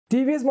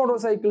TVS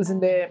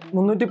മോട്ടോർസൈക്കിൾസിന്റെ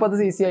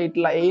 310cc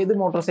ആയിട്ടുള്ള ഏത്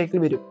motorcycle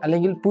വരും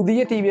അല്ലെങ്കിൽ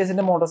പുതിയ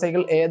TVSന്റെ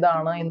മോട്ടോർസൈക്കിൾ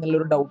ഏതാണ്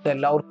എന്നുള്ളൊരു ഡൗട്ട്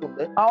എല്ലാവർക്കും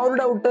ഉണ്ട്. ആ ഒരു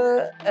ഡൗട്ട്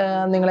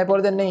നിങ്ങളെ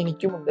പോലെ തന്നെ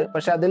എനിക്കുമുണ്ട്.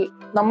 പക്ഷെ അതിൽ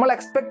നമ്മൾ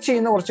എക്സ്പെക്ട്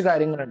ചെയ്യുന്ന കുറച്ച്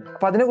കാര്യങ്ങളുണ്ട്.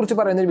 അപ്പൊ അതിനെക്കുറിച്ച്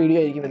പറയുന്ന ഒരു വീഡിയോ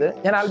ആയിരിക്കും ഇത്.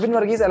 ഞാൻ ആൽബിൻ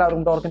വർഗീസ്,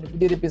 എല്ലാവർക്കും ടോർക്കിന്റെ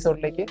പുതിയൊരു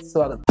എപ്പിസോഡിലേക്ക്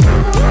സ്വാഗതം.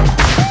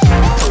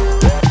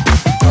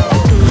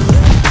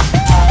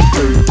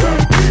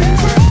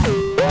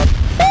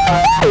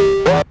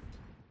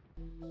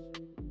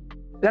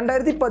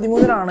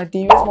 2013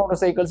 TVS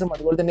മോട്ടോർസൈക്കിൾസും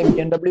അതുപോലെ തന്നെ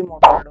BMW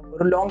മോട്ടോറും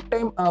ഒരു ലോങ്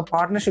ടൈം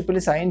പാർട്ണർഷിപ്പിൽ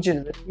സൈൻ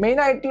ചെയ്തത്. മെയിൻ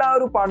ആയിട്ടുള്ള ആ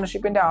ഒരു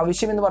പാർട്ണർഷിപ്പിന്റെ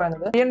ആവശ്യം എന്ന്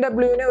പറയുന്നത്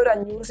BMW-ന് ഒരു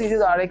 500cc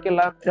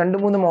താഴേക്കുള്ള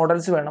 2-3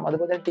 മോഡൽസ് വേണം.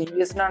 അതുപോലെ തന്നെ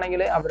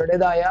TVS-നാണെങ്കിൽ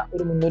അവരുടേതായ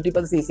ഒരു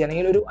 310cc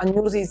അല്ലെങ്കിൽ ഒരു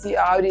 500cc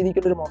ആ ഒരു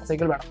രീതിക്കുള്ള ഒരു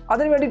മോട്ടോർസൈക്കിൾ വേണം.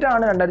 അതിന്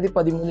വേണ്ടിയിട്ടാണ്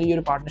 2013 ഈ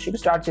ഒരു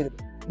പാർട്ണർഷിപ്പ് സ്റ്റാർട്ട് ചെയ്തത്.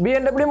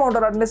 BMW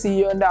മോട്ടോറിന്റെ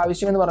സിഇഒന്റെ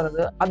ആവശ്യം എന്ന്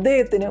പറയുന്നത്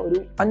അദ്ദേഹത്തിന് ഒരു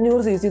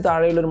 500cc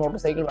താഴെയുള്ള ഒരു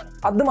മോട്ടോർസൈക്കിൾ വേണം.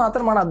 അത്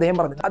മാത്രമാണ് അദ്ദേഹം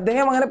പറഞ്ഞത്.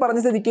 അദ്ദേഹം അങ്ങനെ പറഞ്ഞ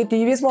സ്ഥിതിക്ക്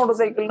TVS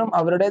മോട്ടോർസൈക്കിളിനും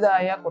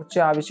അവരുടേതായ കുറച്ച്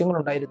ആവശ്യങ്ങൾ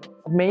ഉണ്ടായിരുന്നു.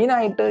 മെയിൻ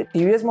ആയിട്ട്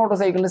TVS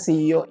മോട്ടോർസൈക്കിളിന്റെ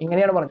സിഇഒ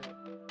ഇങ്ങനെയാണ് പറഞ്ഞത്: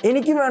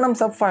 എനിക്ക് വേണം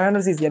സബ്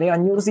 500cc അല്ലെങ്കിൽ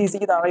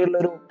 500cc താഴെയുള്ള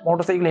ഒരു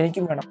മോട്ടോർസൈക്കിൾ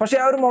എനിക്കും വേണം. പക്ഷെ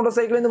ആ ഒരു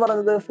മോട്ടോർസൈക്കിൾ എന്ന്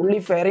പറയുന്നത് ഫുള്ളി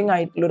ഫെയറിംഗ്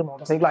ആയിട്ടുള്ള ഒരു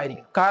മോട്ടോർസൈക്കിൾ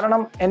ആയിരിക്കും.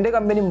 കാരണം എന്റെ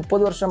കമ്പനി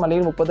 30 വർഷം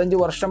അല്ലെങ്കിൽ 35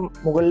 വർഷം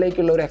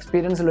മുകളിലേക്കുള്ള ഒരു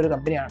എക്സ്പീരിയൻസ് ഉള്ള ഒരു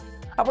കമ്പനിയാണ്.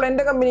 അപ്പോൾ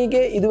എന്റെ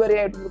കമ്പനിക്ക്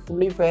ഇതുവരെയായിട്ടുള്ള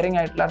ഫുള്ളി ഫെയറിംഗ്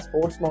ആയിട്ടുള്ള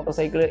സ്പോർട്സ്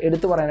മോട്ടോർസൈക്കിൾ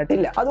എടുത്തു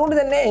പറയാനായിട്ടില്ല. അതുകൊണ്ട്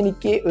തന്നെ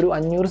എനിക്ക് ഒരു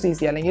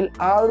 500cc അല്ലെങ്കിൽ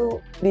ആ ഒരു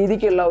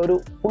രീതിക്കുള്ള ഒരു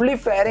ഫുള്ളി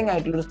ഫെയറിംഗ്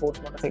ആയിട്ടുള്ള ഒരു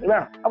സ്പോർട്സ് മോട്ടോർസൈക്കിൾ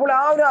വേണം. അപ്പോൾ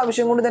ആ ഒരു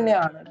ആവശ്യം കൊണ്ട്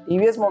തന്നെയാണ്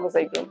TVS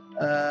മോട്ടോർസൈക്കിൾ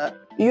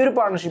ഈ ഒരു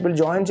പാർട്ണർഷിപ്പിൽ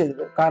ജോയിൻ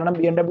ചെയ്തത്. കാരണം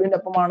BMW-ന്റെ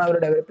ഒപ്പമാണ് അവർ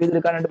ഡെവലപ്പ്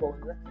ചെയ്തെടുക്കാനായിട്ട്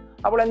പോകുന്നത്.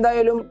 അപ്പോൾ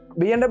എന്തായാലും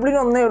BMW-ന്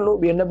ഒന്നേ ഉള്ളൂ,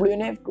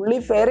 BMW-ന് ഫുള്ളി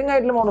ഫെയറിംഗ്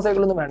ആയിട്ടുള്ള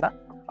മോട്ടോർസൈക്കിൾ ഒന്നും വേണ്ട,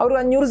 അവർ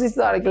 500cc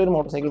താഴേക്കുള്ള ഒരു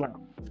മോട്ടോർസൈക്കിൾ വേണം.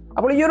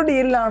 അപ്പോൾ ഈ ഒരു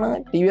ഡീലിലാണ്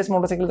TVS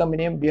മോട്ടോർസൈക്കിൾ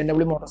കമ്പനിയും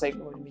BMW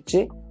മോട്ടോർസൈക്കിളും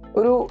ഒരുമിച്ച്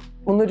ഒരു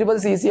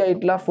 310cc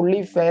ആയിട്ടുള്ള ഫുള്ളി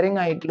ഫെയറിംഗ്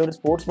ആയിട്ടുള്ള ഒരു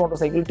സ്പോർട്സ്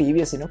മോട്ടോർസൈക്കിൾ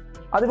TVS-നും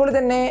അതുപോലെ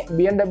തന്നെ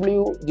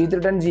BMW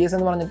G310 GS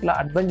എന്ന് പറഞ്ഞിട്ടുള്ള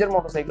അഡ്വഞ്ചർ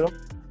മോട്ടോർസൈക്കിളും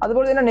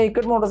അതുപോലെ തന്നെ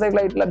നേക്കഡ് മോട്ടോർസൈക്കിൾ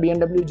ആയിട്ടുള്ള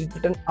BMW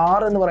G310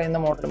 R എന്ന് പറയുന്ന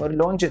മോഡലും ഒരു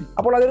ലോഞ്ച് ചെയ്തു.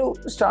 അപ്പോൾ അതൊരു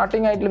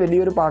സ്റ്റാർട്ടിംഗ് ആയിട്ടുള്ള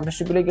വലിയൊരു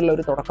പാർട്ണർഷിപ്പിലേക്കുള്ള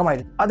ഒരു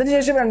തുടക്കമായിരുന്നു.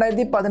 അതിനുശേഷം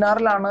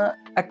 2016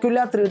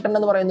 Aquila 310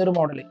 എന്ന് പറയുന്ന ഒരു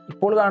മോഡൽ,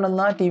 ഇപ്പോൾ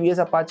കാണുന്ന TVS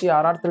Apache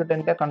RR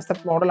 310ന്റെ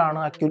കൺസെപ്റ്റ് മോഡലാണ്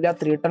Aquila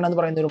 310 എന്ന്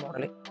പറയുന്ന ഒരു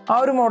മോഡൽ. ആ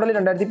ഒരു മോഡൽ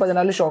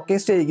 2014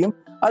 ഷോക്കേസ് ചെയ്യുകയും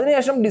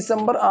അതിനുശേഷം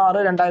December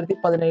 6,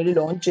 2017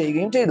 ലോഞ്ച്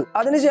ചെയ്യുകയും ചെയ്തു.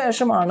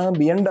 അതിനുശേഷമാണ്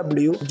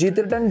BMW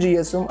G310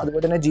 GS-ഉം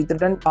അതുപോലെ തന്നെ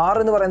G310 R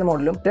എന്ന് പറയുന്ന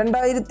മോഡലും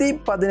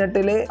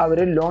 2018 അവർ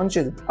ലോഞ്ച്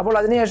ചെയ്തു. അപ്പോൾ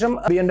അതിനുശേഷം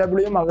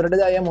BMW-യും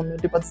അവരുടേതായ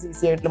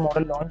 310cc ആയിട്ടുള്ള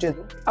മോഡൽ ലോഞ്ച്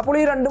ചെയ്തു. അപ്പോൾ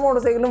ഈ രണ്ട്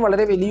മോട്ടോർസൈക്കിളും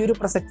വളരെ വലിയൊരു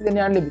പ്രസക്തി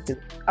തന്നെയാണ് ലഭിച്ചത്.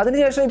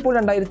 അതിനുശേഷം ഇപ്പോൾ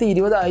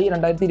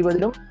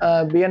 2020-ലും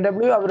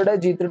BMW അവരുടെ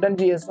G310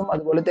 GS-ഉം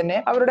അതുപോലെ തന്നെ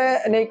അവരുടെ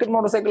നേക്കഡ്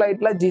മോട്ടോർസൈക്കിൾ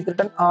ആയിട്ടുള്ള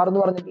G310 R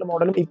എന്ന് പറഞ്ഞിട്ടുള്ള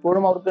മോഡലും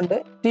ഇപ്പോഴും അവർക്കുണ്ട്.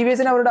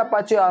 TVS-ന് അവരുടെ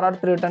Apache RR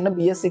 310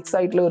 BS6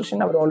 ആയിട്ടുള്ള വെർഷൻ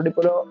അവർ ഓൾറെഡി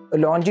ഇപ്പോൾ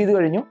ലോഞ്ച് ചെയ്ത്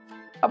കഴിഞ്ഞു.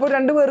 അപ്പോൾ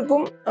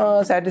രണ്ടുപേർക്കും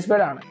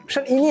സാറ്റിസ്ഫൈഡ് ആണ്.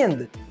 പക്ഷെ ഇനി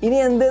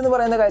എന്ത് എന്ന്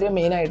പറയുന്ന കാര്യം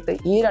മെയിൻ ആയിട്ട്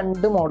ഈ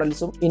രണ്ട്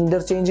മോഡൽസും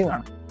ഇന്റർചേഞ്ചിങ്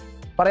ആണ്.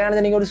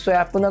 പറയുകയാണെന്നുണ്ടെങ്കിൽ ഒരു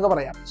സ്വാപ്പ് എന്നൊക്കെ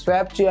പറയാം.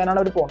 സ്വാപ്പ് ചെയ്യാനാണ്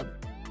അവർ പോകുന്നത്.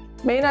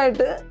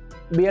 മെയിനായിട്ട്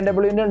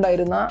BMW-ന്റെ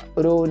ഉണ്ടായിരുന്ന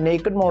ഒരു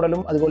നേക്കഡ്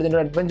മോഡലും അതുപോലെ തന്നെ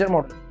ഒരു അഡ്വഞ്ചർ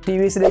മോഡലും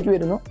TVS-ലേക്ക്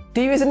വരുന്നു.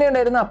 TVS-ന്റെ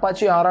ഉണ്ടായിരുന്ന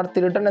Apache RR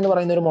 310 എന്ന്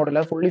പറയുന്ന ഒരു മോഡൽ,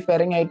 ഫുള്ളി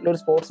ഫെയറിംഗ് ആയിട്ടുള്ള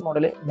ഒരു സ്പോർട്സ്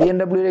മോഡൽ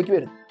BMW-ലേക്ക്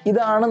വരുന്നു.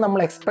 ഇതാണ്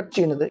നമ്മൾ എക്സ്പെക്ട്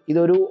ചെയ്യുന്നത്.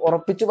 ഇതൊരു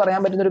ഉറപ്പിച്ച് പറയാൻ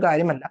പറ്റുന്ന ഒരു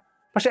കാര്യമല്ല.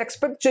 പക്ഷെ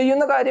എക്സ്പെക്ട്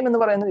ചെയ്യുന്ന കാര്യം എന്ന്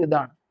പറയുന്നത്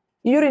ഇതാണ്.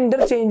 ഈ ഒരു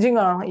ഇന്റർചേഞ്ചിങ്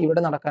ആണ്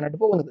ഇവിടെ നടക്കാനായിട്ട്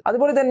പോകുന്നത്.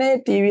 അതുപോലെ തന്നെ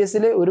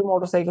TVS-ൽ ഒരു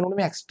മോട്ടോർസൈക്കിളിനും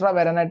എക്സ്ട്രാ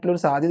വരാനായിട്ടുള്ള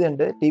ഒരു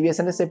സാധ്യതയുണ്ട്.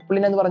 TVS-ന്റെ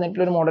സെപ്ലിൻ എന്ന്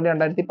പറഞ്ഞിട്ടുള്ള ഒരു മോഡൽ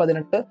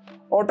 2018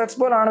 ഓട്ടോ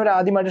എക്സ്പോയിലാണ് അവർ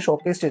ആദ്യമായിട്ട്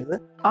ഷോക്കേസ് ചെയ്തത്.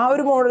 ആ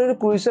ഒരു മോഡൽ ഒരു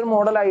ക്രൂസർ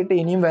മോഡലായിട്ട്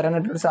ഇനിയും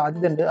വരാനായിട്ടുള്ള ഒരു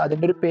സാധ്യതയുണ്ട്.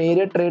 അതിന്റെ ഒരു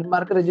പേര് ട്രേഡ്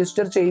മാർക്ക്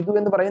രജിസ്റ്റർ ചെയ്തു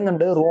എന്ന്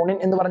പറയുന്നുണ്ട്, റോണിൻ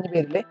എന്ന് പറഞ്ഞ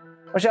പേരില്.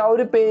 പക്ഷെ ആ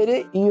ഒരു പേര്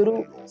ഈ ഒരു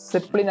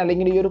സെപ്ലിൻ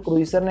അല്ലെങ്കിൽ ഈ ഒരു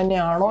ക്രൂസറിന്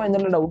തന്നെയാണോ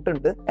എന്നുള്ള ഡൗട്ട്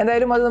ഉണ്ട്.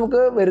 എന്തായാലും അത്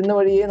നമുക്ക് വരുന്ന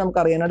വഴിയെ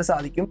നമുക്ക് അറിയാനായിട്ട്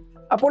സാധിക്കും.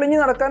 അപ്പോൾ ഇനി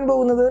നടക്കാൻ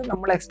പോകുന്നത്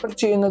നമ്മൾ എക്സ്പെക്ട്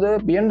ചെയ്യുന്നത്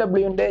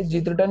BMW-ന്റെ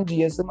G310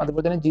 GS-ഉം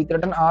അതുപോലെ തന്നെ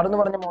G310 R എന്ന്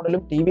പറഞ്ഞ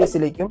മോഡലും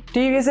TVS-ലേക്കും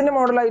TVS-ന്റെ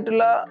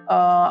മോഡലായിട്ടുള്ള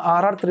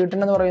RR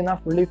 310 എന്ന് പറയുന്ന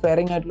ഫുള്ളി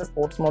ഫെയറിംഗ് ആയിട്ടുള്ള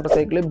സ്പോർട്സ്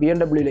മോട്ടോർസൈക്കിൾ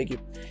BMW-ലേക്കും.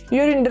 ഈ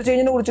ഒരു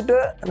ഇന്റർചേഞ്ചിനെ കുറിച്ചിട്ട്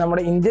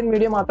നമ്മുടെ ഇന്ത്യൻ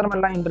മീഡിയ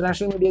മാത്രമല്ല,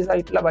 ഇന്റർനാഷണൽ മീഡിയസ്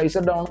ആയിട്ടുള്ള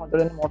വൈസർഡൗണും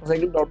അതുപോലെ തന്നെ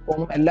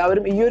motorcycle.com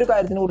എല്ലാവരും ഈ ഒരു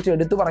കാര്യത്തിനെ കുറിച്ച്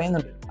എടുത്തു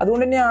പറയുന്നുണ്ട്.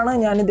 അതുകൊണ്ട് തന്നെയാണ്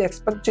ഞാൻ ഇത്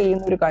എക്സ്പെക്ട്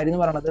ചെയ്യുന്ന ഒരു കാര്യം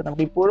എന്ന് പറയുന്നത്.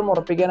 നമുക്ക് ഇപ്പോഴും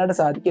ഉറപ്പിക്കാനായിട്ട്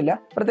സാധിക്കില്ല.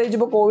 പ്രത്യേകിച്ച്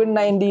ഇപ്പോൾ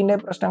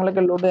COVID-19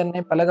 പ്രശ്നങ്ങളൊക്കെ ഉള്ളതുകൊണ്ട് തന്നെ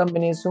പല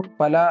കമ്പനീസും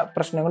പല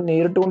പ്രശ്നങ്ങൾ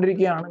നേരിട്ടുകൊണ്ടിരിക്കും.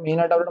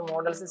 മെയിനായിട്ട് അവരുടെ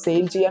മോഡൽസ്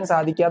സെയിൽ ചെയ്യാൻ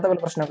സാധിക്കാത്ത പല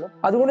പ്രശ്നങ്ങളും.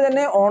 അതുകൊണ്ട്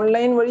തന്നെ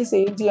ഓൺലൈൻ വഴി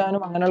സെയിൽ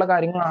ചെയ്യാനും അങ്ങനെയുള്ള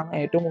കാര്യങ്ങളാണ്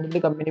ഏറ്റവും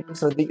കൂടുതൽ കമ്പനി ഇപ്പോൾ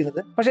ശ്രദ്ധിക്കുന്നത്.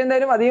 പക്ഷെ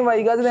എന്തായാലും അധികം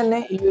വൈകാതെ തന്നെ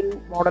ഈ ഒരു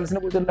മോഡൽസിനെ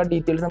കുറിച്ചുള്ള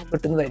ഡീറ്റെയിൽസ് നമുക്ക്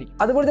കിട്ടുന്നതായിരിക്കും.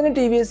 അതുപോലെ തന്നെ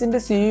TVS-ന്റെ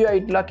CEO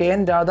ആയിട്ടുള്ള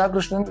KN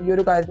രാധാകൃഷ്ണൻ ഈ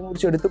ഒരു കാര്യത്തിനെ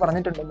കുറിച്ച് എടുത്ത്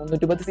പറഞ്ഞിട്ടുണ്ട്.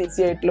 310cc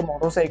ആയിട്ടുള്ള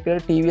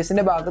മോട്ടോർസൈക്കിൾ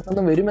TVS-ന്റെ ഭാഗത്തു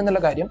നിന്നും വരും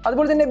എന്നുള്ള കാര്യം.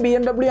 അതുപോലെ തന്നെ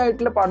BMW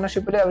ആയിട്ടുള്ള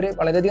പാർട്ണർഷിപ്പിൽ അവർ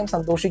വളരെയധികം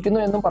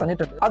സന്തോഷിക്കുന്നു എന്നും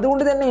പറഞ്ഞിട്ടുണ്ട്.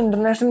 അതുകൊണ്ട് തന്നെ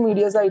ഇന്റർനാഷണൽ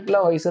മീഡിയസ്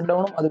ആയിട്ടുള്ള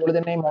വൈസർഡൗണും അതുപോലെ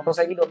തന്നെ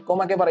motorcycle.com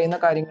ഒക്കെ പറയുന്ന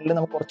കാര്യങ്ങളിൽ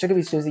നമുക്ക് കുറച്ചൊക്കെ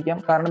വിശ്വസിക്കാം.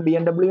 കാരണം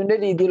BMW-ന്റെ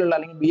രീതിയിലുള്ള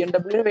അല്ലെങ്കിൽ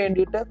BMW-ന്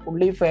വേണ്ടിയിട്ട്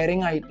ഫുള്ളി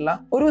ഫെയറിംഗ് ആയിട്ടുള്ള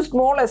ഒരു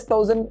സ്മോൾ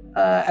S1000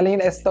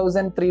 അല്ലെങ്കിൽ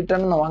S1000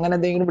 310 അങ്ങനെ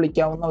എന്തെങ്കിലും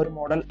വിളിക്കാവുന്ന ഒരു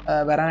മോഡൽ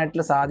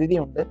വരാനായിട്ടുള്ള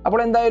സാധ്യതയുണ്ട്.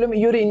 അപ്പോൾ എന്തായാലും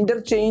ഈ ഒരു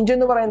ഇന്റർചേഞ്ച്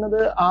എന്ന് പറയുന്നത്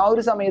ആ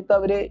ഒരു സമയത്ത്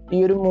അവര്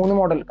ഈ ഒരു 3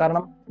 മോഡൽ,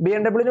 കാരണം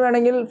BMW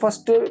വേണമെങ്കിൽ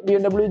ഫസ്റ്റ്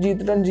BMW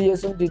G310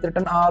 GS-ഉം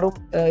G310 R-ഉം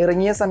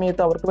ഇറങ്ങിയ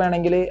സമയത്ത് അവർക്ക്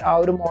വേണമെങ്കിൽ ആ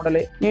ഒരു മോഡൽ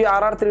ഈ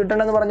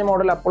RR310 എന്ന് പറഞ്ഞ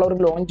മോഡൽ അപ്പോൾ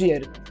അവർക്ക് ലോഞ്ച്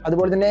ചെയ്യായിരുന്നു.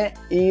 അതുപോലെ തന്നെ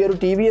ഈ ഒരു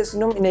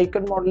TVS-നും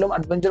നേക്കഡ് മോഡലും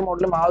അഡ്വഞ്ചർ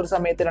മോഡലും ആ ഒരു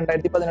സമയത്ത്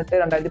 2018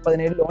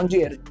 2017 ലോഞ്ച്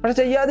ചെയ്യായിരുന്നു. പക്ഷെ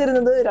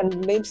ചെയ്യാതിരുന്നത്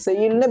രണ്ടിന്റെയും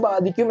സെയിലിനെ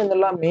ബാധിക്കും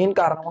എന്നുള്ള മെയിൻ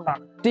കാരണം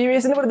കൊണ്ടാണ്.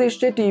 TVS-നെ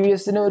പ്രതീക്ഷിച്ച്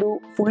TVS-ന് ഒരു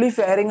ഫുള്ളി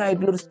ഫെയറിംഗ്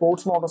ആയിട്ടുള്ള ഒരു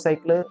സ്പോർട്സ് മോട്ടോർ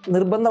സൈക്കിൾ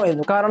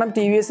നിർബന്ധമായിരുന്നു. കാരണം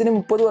TVS-ന്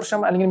 30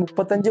 വർഷം അല്ലെങ്കിൽ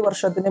 35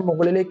 വർഷത്തിന്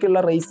മുകളിലേക്കുള്ള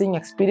റേസിംഗ്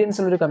എക്സ്പീരിയൻസ്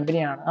ഉള്ള ഒരു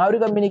കമ്പനിയാണ്. ആ ഒരു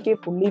കമ്പനിക്ക്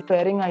ഫുള്ളി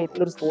ഫെയറിംഗ്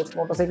ആയിട്ടുള്ള ഒരു സ്പോർട്സ്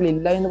മോട്ടോർ സൈക്കിൾ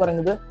ഇല്ല എന്ന്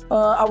പറയുന്നത്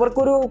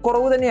അവർക്കൊരു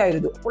കുറവ്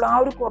തന്നെയായിരുന്നു. അപ്പോൾ ആ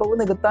ഒരു കുറവ്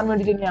നികത്താൻ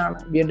വേണ്ടി തന്നെയാണ്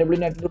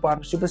BMW-നായിട്ടൊരു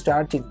പാർട്ണർഷിപ്പ്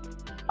സ്റ്റാർട്ട് ചെയ്തത്.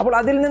 അപ്പോൾ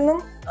അതിൽ നിന്നും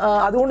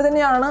അതുകൊണ്ട്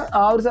തന്നെയാണ്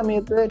ആ ഒരു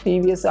സമയത്ത്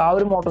TVS ആ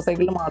ഒരു മോട്ടോർ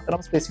സൈക്കിളിൽ മാത്രം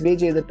സ്പെസിഫൈ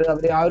ചെയ്തിട്ട്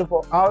അവർ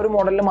ആ ഒരു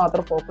മോഡലിൽ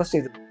മാത്രം ഫോക്കസ്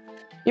ചെയ്തത്.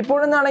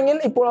 ഇപ്പോഴെന്നാണെങ്കിൽ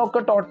ഇപ്പോഴൊക്കെ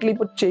ടോട്ടലി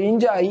ഇപ്പോൾ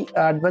ചേഞ്ച് ആയി.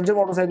 അഡ്വഞ്ചർ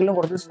മോട്ടോർ സൈക്കിളിനും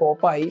കുറച്ച്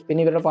സ്കോപ്പായി.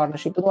 പിന്നെ ഇവരുടെ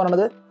പാർട്ണർഷിപ്പ് എന്ന്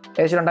പറയുന്നത്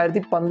ഏകദേശം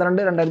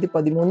 2012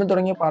 2013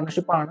 തുടങ്ങിയ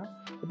പാർട്ണർഷിപ്പാണ്.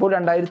 ഇപ്പോൾ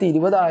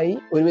 2020 ആയി.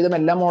 ഒരുവിധം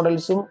എല്ലാ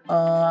മോഡൽസും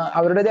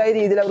അവരുടേതായ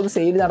രീതിയിൽ അവർക്ക്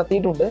സെയിൽ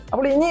നടത്തിയിട്ടുണ്ട്.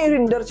 അപ്പോൾ ഇനി ഒരു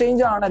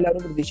ഇന്റർചേഞ്ച് ആണ്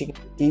എല്ലാവരും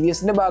പ്രതീക്ഷിക്കുന്നത്.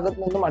 TVS-ന്റെ ഭാഗത്ത്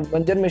നിന്നും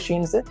അഡ്വഞ്ചർ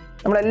മെഷീൻസ്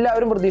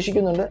നമ്മളെല്ലാവരും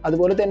പ്രതീക്ഷിക്കുന്നുണ്ട്.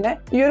 അതുപോലെ തന്നെ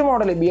ഈ ഒരു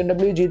മോഡൽ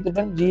BMW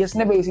G310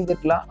 GS-നെ ബേസ്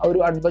ചെയ്തിട്ടുള്ള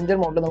ഒരു അഡ്വഞ്ചർ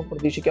മോഡൽ നമുക്ക്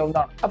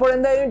പ്രതീക്ഷിക്കാവുന്നതാണ്. അപ്പോൾ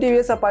എന്തായാലും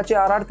TVS Apache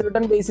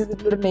RR310 ബേസ്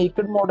ചെയ്തിട്ടുള്ള ഒരു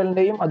നേക്കഡ്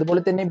മോഡലിന്റെയും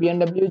അതുപോലെ തന്നെ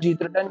BMW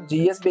G310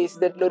 GS ബേസ്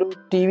ചെയ്തിട്ടുള്ള ഒരു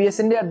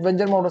TVS-ന്റെ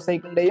അഡ്വഞ്ചർ മോട്ടോർ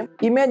സൈക്കിളിന്റെയും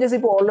ഇമേജസ്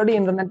ഇപ്പോൾ ഓൾറെഡി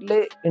ഇന്റർനെറ്റിൽ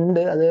ഉണ്ട്.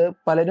 അത്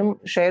പലരും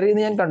ഷെയർ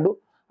ചെയ്യുന്നത് ഞാൻ കണ്ടു.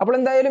 അപ്പോൾ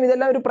എന്തായാലും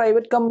ഇതെല്ലാം ഒരു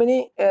പ്രൈവറ്റ് കമ്പനി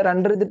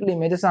റണ്ടർ ചെയ്തിട്ടുള്ള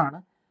ഇമേജസ് ആണ്.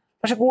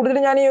 പക്ഷെ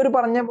കൂടുതലും ഞാൻ ഈ ഒരു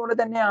പറഞ്ഞ പോലെ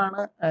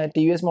തന്നെയാണ്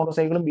TVS മോട്ടോർ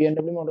സൈക്കിളും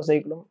BMW മോട്ടോർ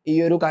സൈക്കിളും ഈ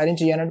ഒരു കാര്യം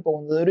ചെയ്യാനായിട്ട്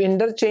പോകുന്നത്. ഒരു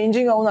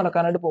ഇന്റർചേഞ്ചിങ് ആവും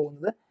നടക്കാനായിട്ട്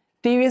പോകുന്നത്.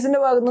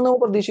 TVS-ന്റെ ഭാഗത്ത് നിന്ന്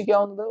നമുക്ക്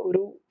പ്രതീക്ഷിക്കാവുന്നത്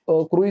ഒരു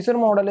ക്രൂയിസർ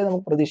മോഡൽ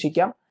നമുക്ക്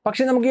പ്രതീക്ഷിക്കാം.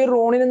 പക്ഷെ നമുക്ക് ഈ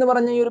റോണിൻ എന്ന്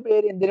പറഞ്ഞ ഈ ഒരു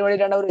പേര് എന്തിനു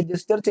വേണ്ടിയിട്ടാണ് അവർ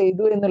രജിസ്റ്റർ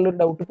ചെയ്തു എന്നുള്ളൊരു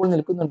ഡൗട്ട് ഇപ്പോൾ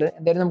നിൽക്കുന്നുണ്ട്.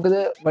 എന്തായാലും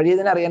നമുക്കിത് വഴിയെ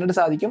തന്നെ അറിയാനായിട്ട്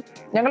സാധിക്കും.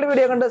 ഞങ്ങളുടെ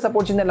വീഡിയോ കണ്ട്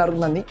സപ്പോർട്ട് ചെയ്യുന്ന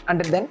എല്ലാവർക്കും നന്ദി.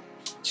 അണ്ടിൽ ദെൻ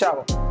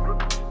ചാവോ.